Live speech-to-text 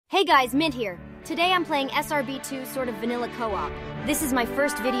Hey guys, Mint here. Today I'm playing SRB2 sort of vanilla co-op. This is my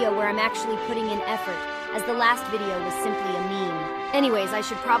first video where I'm actually putting in effort, as the last video was simply a meme. Anyways, I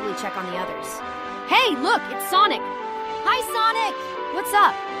should probably check on the others. Hey, look, it's Sonic! Hi, Sonic! What's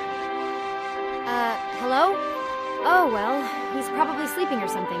up? Hello? Oh, well, he's probably sleeping or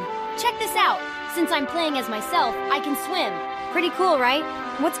something. Check this out! Since I'm playing as myself, I can swim. Pretty cool, right?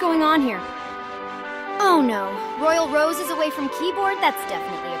 What's going on here? Oh no, Royal Rose is away from keyboard? That's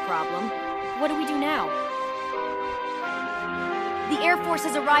definitely a problem. What do we do now? The Air Force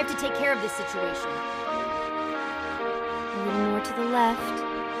has arrived to take care of this situation. A little more to the left.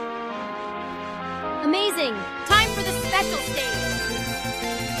 Amazing! Time for the special stage!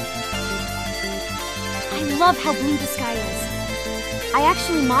 I love how blue the sky is. I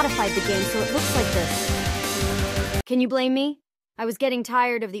actually modified the game so it looks like this. Can you blame me? I was getting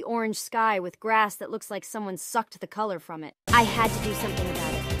tired of the orange sky with grass that looks like someone sucked the color from it. I had to do something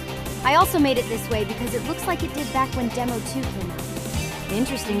about it. I also made it this way because it looks like it did back when Demo 2 came out.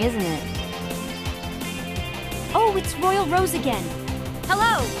 Interesting, isn't it? Oh, it's Royal Rose again.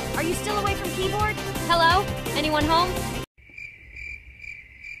 Hello, are you still away from keyboard? Hello, anyone home?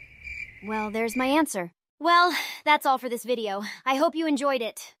 Well, there's my answer. Well, that's all for this video. I hope you enjoyed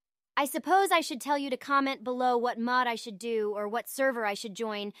it. I suppose I should tell you to comment below what mod I should do or what server I should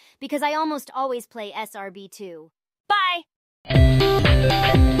join, because I almost always play SRB2. Bye!